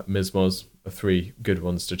 Aweber, Mizmoz are 3 good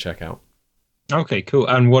ones to check out. Okay, cool.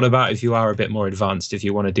 And what about if you are a bit more advanced, if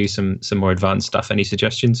you want to do some more advanced stuff? Any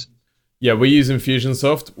suggestions? Yeah, we use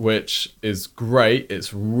Infusionsoft, which is great.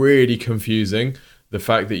 It's really confusing. The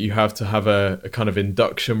fact that you have to have a kind of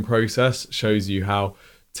induction process shows you how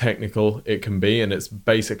technical it can be, and it's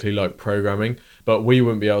basically like programming, but we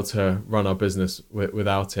wouldn't be able to run our business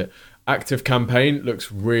without it. ActiveCampaign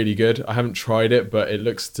looks really good. I haven't tried it, but it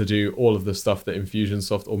looks to do all of the stuff that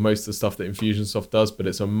Infusionsoft, or most of the stuff that Infusionsoft does, but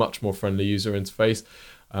it's a much more friendly user interface.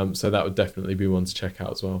 So that would definitely be one to check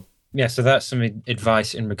out as well. Yeah, so that's some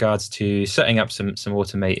advice in regards to setting up some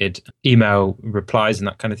automated email replies and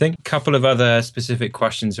that kind of thing. A couple of other specific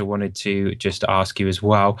questions I wanted to just ask you as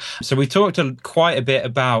well. So we talked quite a bit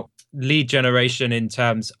about lead generation in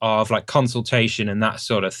terms of like consultation and that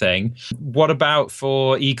sort of thing. What about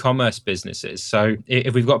for e-commerce businesses? So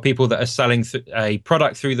if we've got people that are selling a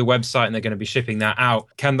product through the website and they're going to be shipping that out,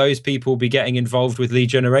 can those people be getting involved with lead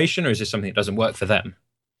generation, or is this something that doesn't work for them?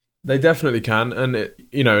 They definitely can. And,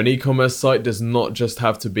 an e-commerce site does not just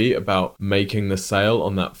have to be about making the sale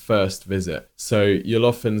on that first visit. So you'll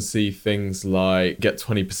often see things like get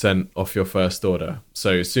 20% off your first order.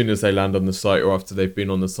 So as soon as they land on the site, or after they've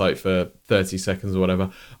been on the site for 30 seconds or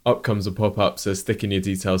whatever, up comes a pop-up, says stick in your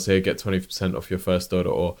details here, get 20% off your first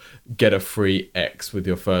order, or get a free X with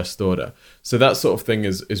your first order. So that sort of thing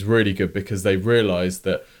is really good, because they realize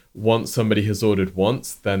that once somebody has ordered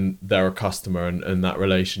once, then they're a customer, and that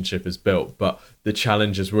relationship is built. But the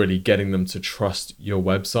challenge is really getting them to trust your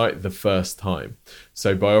website the first time.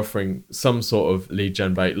 So by offering some sort of lead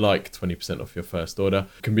gen bait like 20% off your first order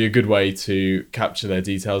can be a good way to capture their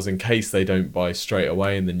details in case they don't buy straight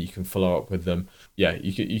away, and then you can follow up with them. Yeah,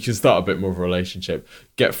 you can start a bit more of a relationship.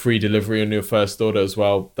 Get free delivery on your first order as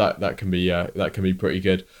well. That can be pretty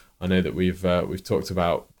good. I know that we've talked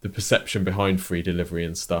about the perception behind free delivery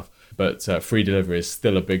and stuff, but free delivery is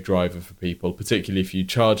still a big driver for people, particularly if you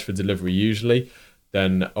charge for delivery usually.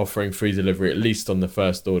 Then offering free delivery, at least on the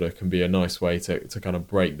first order, can be a nice way to kind of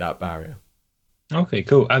break that barrier. Okay,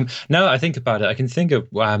 cool. Now that I think about it, I can think of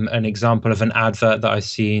an example of an advert that I've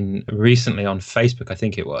seen recently on Facebook, I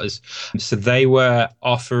think it was. So they were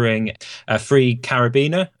offering a free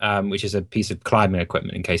carabiner, which is a piece of climbing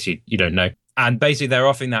equipment, in case you don't know. And basically, they're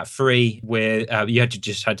offering that free, where you had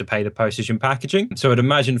to pay the postage and packaging. So I'd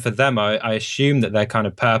imagine for them, I assume that their kind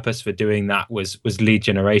of purpose for doing that was lead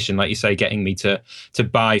generation, like you say, getting me to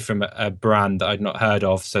buy from a brand that I'd not heard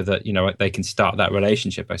of, so that they can start that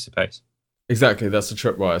relationship, I suppose. Exactly, that's a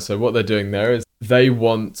tripwire. So what they're doing there is they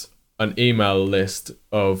want an email list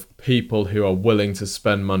of people who are willing to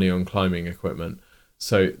spend money on climbing equipment.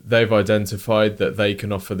 So they've identified that they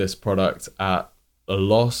can offer this product at a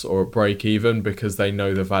loss or a break even because they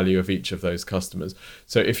know the value of each of those customers.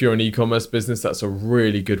 So if you're an e-commerce business, that's a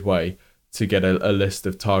really good way to get a list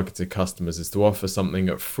of targeted customers, is to offer something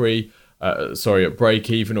at at break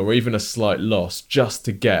even, or even a slight loss, just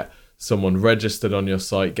to get someone registered on your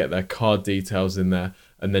site, get their card details in there,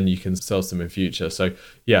 and then you can sell some in future. So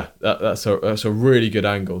yeah, that's a really good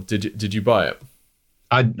angle. Did you buy it?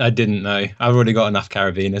 I didn't know. I've already got enough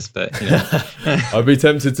carabiners, but you know. I'd be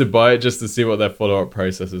tempted to buy it just to see what their follow-up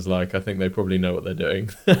process is like. I think they probably know what they're doing.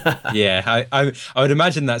 Yeah, I would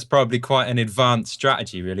imagine that's probably quite an advanced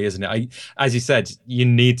strategy, really, isn't it? As you said, you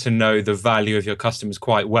need to know the value of your customers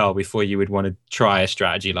quite well before you would want to try a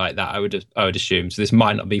strategy like that. I would assume. So this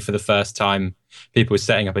might not be for the first time people are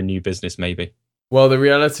setting up a new business, maybe. Well, the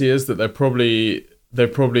reality is that they've probably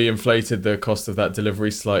inflated the cost of that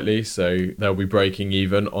delivery slightly, so they'll be breaking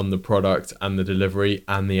even on the product and the delivery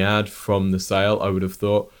and the ad from the sale, I would have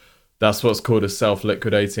thought. That's what's called a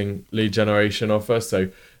self-liquidating lead generation offer. So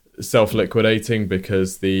self-liquidating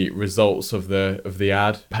because the results of the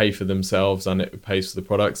ad pay for themselves and it pays for the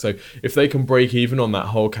product. So if they can break even on that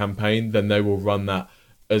whole campaign, then they will run that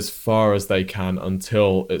as far as they can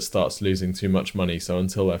until it starts losing too much money. So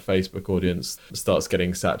until their Facebook audience starts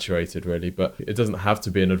getting saturated, really. But it doesn't have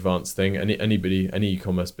to be an advanced thing. Any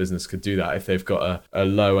e-commerce business could do that if they've got a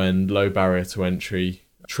low-end, low barrier to entry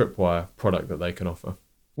tripwire product that they can offer.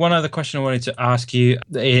 One other question I wanted to ask you,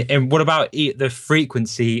 what about the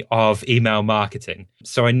frequency of email marketing?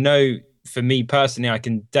 So I know, for me personally, I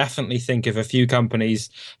can definitely think of a few companies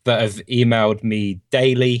that have emailed me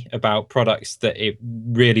daily about products that it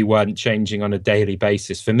really weren't changing on a daily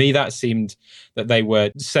basis. For me, that seemed that they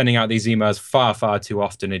were sending out these emails far, far too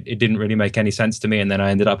often. It didn't really make any sense to me. And then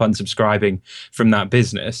I ended up unsubscribing from that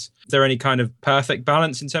business. Is there any kind of perfect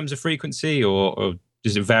balance in terms of frequency, or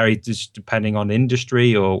does it vary just depending on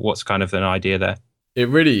industry, or what's kind of an idea there? It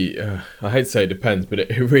really, I hate to say it depends, but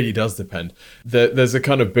it really does depend. There's a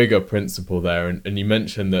kind of bigger principle there. And you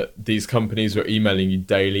mentioned that these companies were emailing you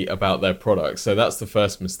daily about their products. So that's the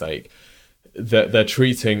first mistake. They're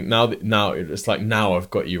treating, now it's like, now I've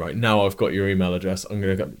got you, right? Now I've got your email address.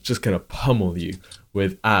 I'm just going to pummel you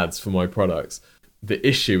with ads for my products. The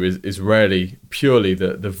issue is rarely purely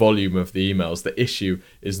the volume of the emails. The issue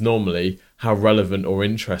is normally how relevant or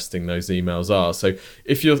interesting those emails are. So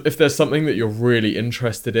if there's something that you're really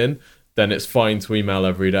interested in, then it's fine to email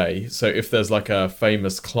every day. So if there's like a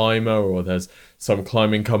famous climber, or there's some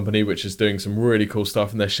climbing company which is doing some really cool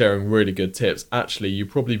stuff and they're sharing really good tips, actually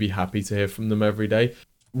you'd probably be happy to hear from them every day.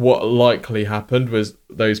 What likely happened was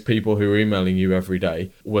those people who were emailing you every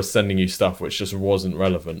day were sending you stuff which just wasn't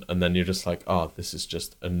relevant, and then you're just like, this is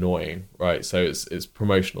just annoying, right? So it's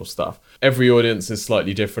promotional stuff. Every audience is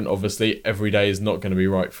slightly different, obviously. Every day is not going to be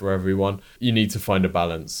right for everyone. You need to find a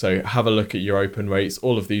balance. So have a look at your open rates.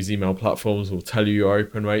 All of these email platforms will tell you your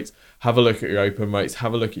open rates. Have a look at your open rates.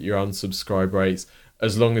 Have a look at your unsubscribe rates.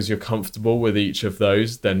 As long as you're comfortable with each of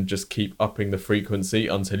those, then just keep upping the frequency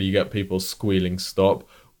until you get people squealing stop,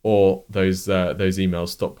 or those emails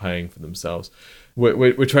stop paying for themselves.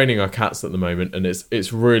 We're training our cats at the moment, and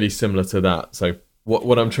it's really similar to that. So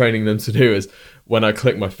what I'm training them to do is, when I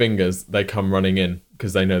click my fingers, they come running in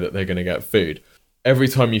because they know that they're going to get food. Every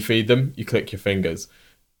time you feed them, you click your fingers.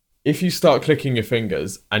 If you start clicking your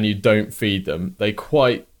fingers and you don't feed them, they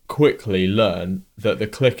quite quickly learn that the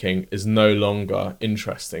clicking is no longer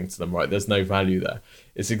interesting to them, right? There's no value there.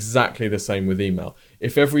 It's exactly the same with email.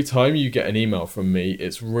 If every time you get an email from me,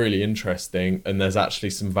 it's really interesting and there's actually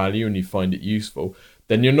some value and you find it useful,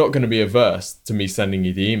 then you're not going to be averse to me sending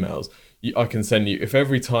you the emails. I can send you, if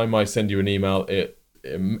every time I send you an email,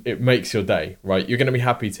 it makes your day, right? You're going to be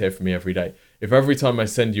happy to hear from me every day. If every time I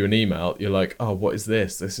send you an email, you're like, what is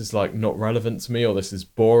this? This is like not relevant to me, or this is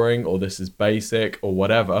boring, or this is basic, or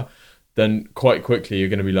whatever, then quite quickly you're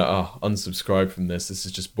going to be like, unsubscribe from this. This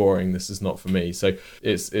is just boring. This is not for me. So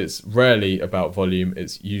it's rarely about volume.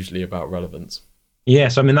 It's usually about relevance.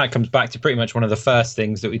 Yes, I mean, that comes back to pretty much one of the first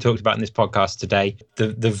things that we talked about in this podcast today,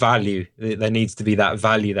 the value. There needs to be that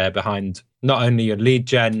value there behind not only your lead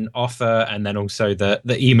gen offer, and then also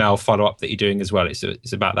the email follow-up that you're doing as well.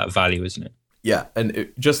 It's about that value, isn't it? Yeah, and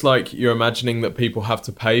just like you're imagining that people have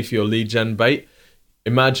to pay for your lead gen bait,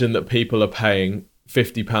 imagine that people are paying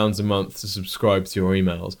 £50 a month to subscribe to your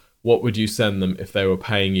emails. What would you send them if they were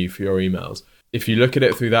paying you for your emails? If you look at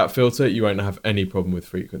it through that filter, you won't have any problem with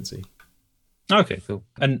frequency. Okay, cool.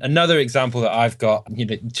 And another example that I've got,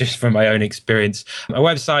 just from my own experience, a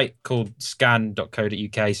website called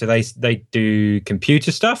scan.co.uk. So they do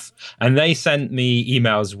computer stuff, and they sent me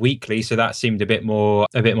emails weekly. So that seemed a bit more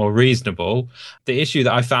reasonable. The issue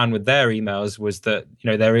that I found with their emails was that,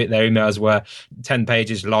 their emails were 10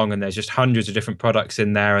 pages long, and there's just hundreds of different products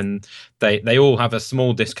in there, and they all have a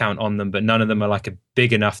small discount on them, but none of them are like a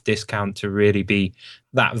big enough discount to really be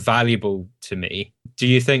that valuable to me. Do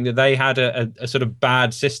you think that they had a sort of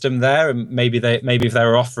bad system there, and maybe if they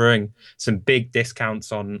were offering some big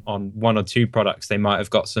discounts on one or two products, they might have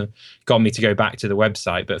got me to go back to the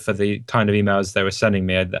website, but for the kind of emails they were sending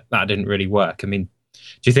me, that didn't really work? I mean,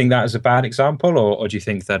 do you think that was a bad example, or do you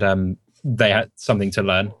think that they had something to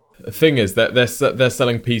learn? The thing is that they're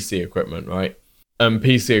selling PC equipment, right?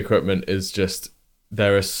 PC equipment is just,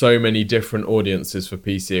 there are so many different audiences for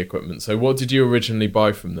PC equipment. So what did you originally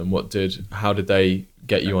buy from them? How did they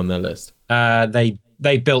get you on their list?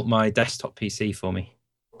 They built my desktop PC for me.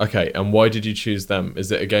 Okay, and why did you choose them?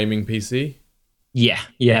 Is it a gaming PC?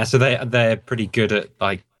 Yeah. So they're pretty good at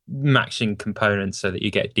like matching components so that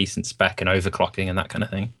you get decent spec and overclocking and that kind of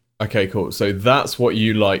thing. Okay, cool. So that's what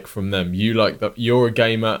you like from them. You like that you're a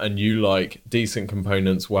gamer and you like decent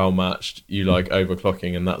components, well matched. You like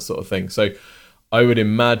overclocking and that sort of thing. So I would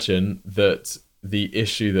imagine that the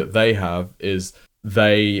issue that they have is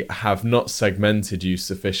they have not segmented you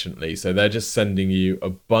sufficiently. So they're just sending you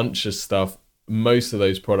a bunch of stuff. Most of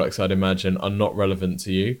those products, I'd imagine, are not relevant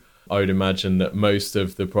to you. I would imagine that most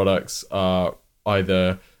of the products are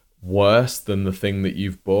either worse than the thing that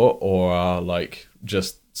you've bought, or are like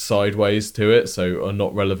just sideways to it, so are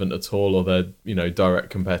not relevant at all, or they're direct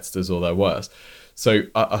competitors, or they're worse. So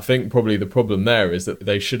I think probably the problem there is that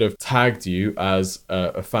they should have tagged you as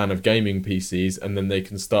a fan of gaming PCs, and then they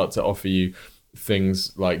can start to offer you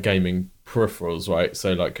things like gaming peripherals, right?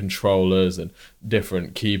 So like controllers and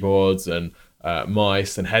different keyboards and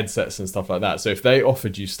mice and headsets and stuff like that. So if they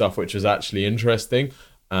offered you stuff which was actually interesting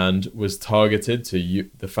and was targeted to you,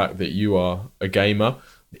 the fact that you are a gamer,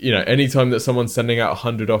 anytime that someone's sending out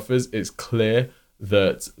 100 offers, it's clear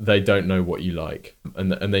that they don't know what you like,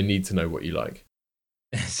 and they need to know what you like.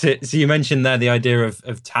 So you mentioned there the idea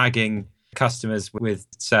of tagging customers with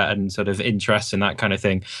certain sort of interests and that kind of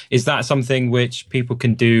thing. Is that something which people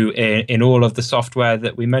can do in all of the software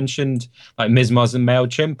that we mentioned, like Mizmoz and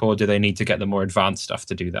MailChimp, or do they need to get the more advanced stuff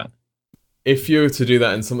to do that? If you were to do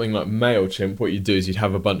that in something like MailChimp, what you'd do is you'd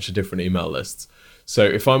have a bunch of different email lists. So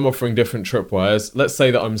if I'm offering different tripwires, let's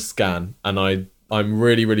say that I'm Scan and I'm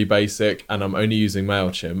really, really basic and I'm only using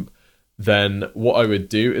MailChimp, then what I would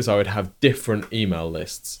do is I would have different email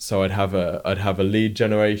lists. So I'd have a lead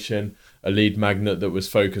generation, a lead magnet that was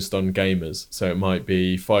focused on gamers. So it might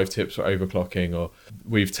be 5 tips for overclocking, or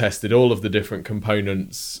we've tested all of the different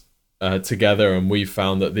components together, and we've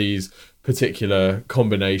found that these particular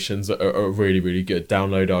combinations are really, really good.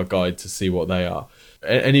 Download our guide to see what they are.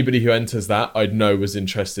 Anybody who enters that, I'd know was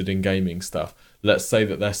interested in gaming stuff. Let's say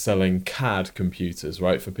that they're selling CAD computers,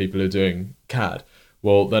 right, for people who are doing CAD.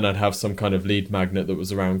 Well, then I'd have some kind of lead magnet that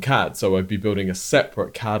was around CAD, so I'd be building a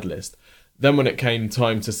separate CAD list. Then when it came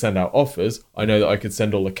time to send out offers, I know that I could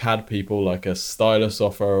send all the CAD people like a stylus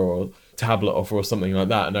offer or tablet offer or something like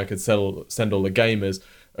that, and I could send all the gamers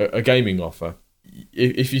a gaming offer.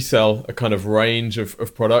 If you sell a kind of range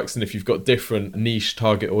of products, and if you've got different niche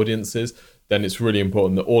target audiences, then it's really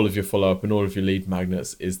important that all of your follow-up and all of your lead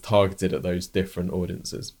magnets is targeted at those different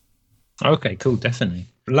audiences. Okay, cool, definitely.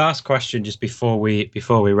 Last question, just before we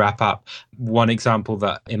wrap up. One example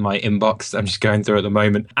that in my inbox I'm just going through at the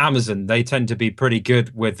moment, Amazon, they tend to be pretty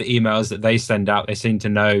good with the emails that they send out. They seem to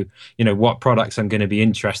know, what products I'm going to be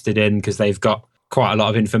interested in, because they've got quite a lot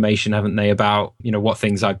of information, haven't they, about, what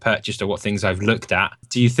things I've purchased or what things I've looked at.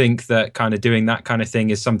 Do you think that kind of doing that kind of thing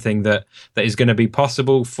is something that is going to be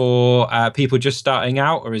possible for people just starting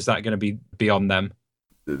out, or is that going to be beyond them?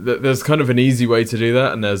 There's kind of an easy way to do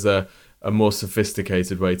that, and there's a more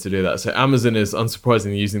sophisticated way to do that. So Amazon is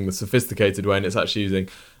unsurprisingly using the sophisticated way, and it's actually using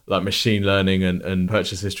like machine learning and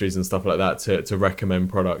purchase histories and stuff like that to recommend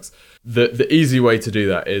products. The easy way to do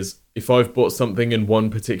that is, if I've bought something in one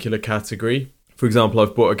particular category, for example,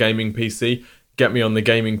 I've bought a gaming PC, get me on the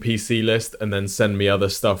gaming PC list, and then send me other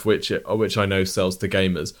stuff which I know sells to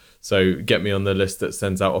gamers. So get me on the list that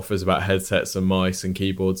sends out offers about headsets and mice and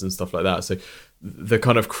keyboards and stuff like that. So the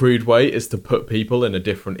kind of crude way is to put people in a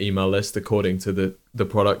different email list according to the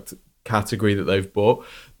product category that they've bought.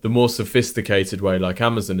 The more sophisticated way, like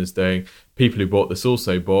Amazon is doing, people who bought this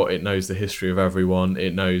also bought. It knows the history of everyone.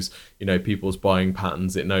 It knows, people's buying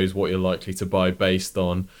patterns. It knows what you're likely to buy based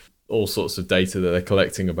on all sorts of data that they're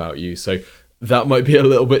collecting about you. So that might be a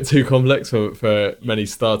little bit too complex for many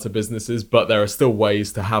starter businesses, but there are still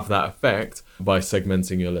ways to have that effect by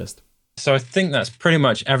segmenting your list. So I think that's pretty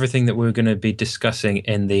much everything that we're going to be discussing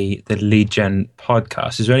in the lead gen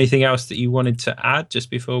podcast. Is there anything else that you wanted to add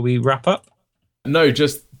just before we wrap up? No,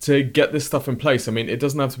 just to get this stuff in place. I mean, it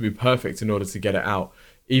doesn't have to be perfect in order to get it out.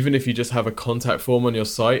 Even if you just have a contact form on your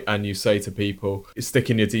site and you say to people, stick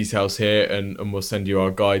in your details here and we'll send you our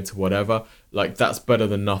guide to whatever, like that's better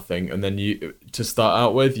than nothing. And then you, to start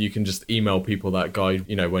out with, you can just email people that guide,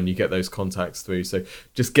 when you get those contacts through. So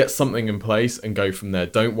just get something in place and go from there.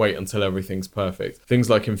 Don't wait until everything's perfect. Things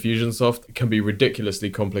like Infusionsoft can be ridiculously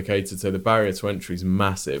complicated, so the barrier to entry is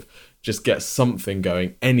massive. Just get something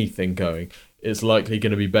going, anything going. It's likely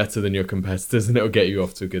going to be better than your competitors and it'll get you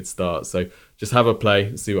off to a good start. So just have a play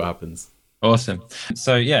and see what happens. Awesome.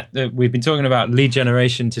 So yeah, we've been talking about lead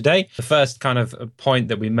generation today. The first kind of point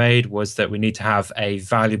that we made was that we need to have a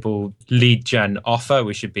valuable lead gen offer.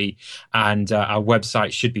 And our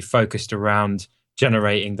website should be focused around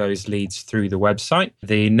generating those leads through the website.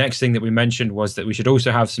 The next thing that we mentioned was that we should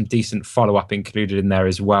also have some decent follow-up included in there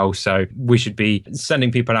as well. So we should be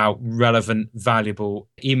sending people out relevant, valuable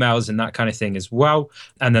emails and that kind of thing as well.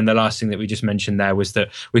 And then the last thing that we just mentioned there was that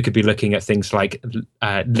we could be looking at things like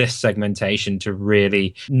list segmentation to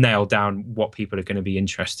really nail down what people are going to be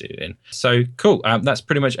interested in. So cool. That's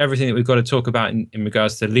pretty much everything that we've got to talk about in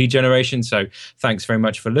regards to lead generation. So thanks very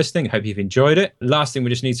much for listening. Hope you've enjoyed it. Last thing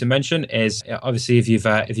we just need to mention is obviously if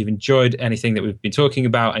you've enjoyed anything that we've been talking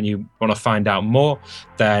about and you want to find out more,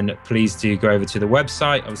 then please do go over to the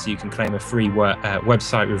website. Obviously, you can claim a free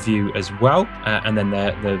website review as well. And then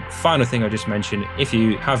the final thing I just mentioned, if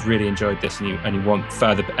you have really enjoyed this and you want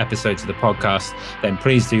further episodes of the podcast, then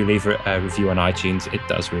please do leave a review on iTunes. It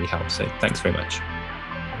does really help. So thanks very much.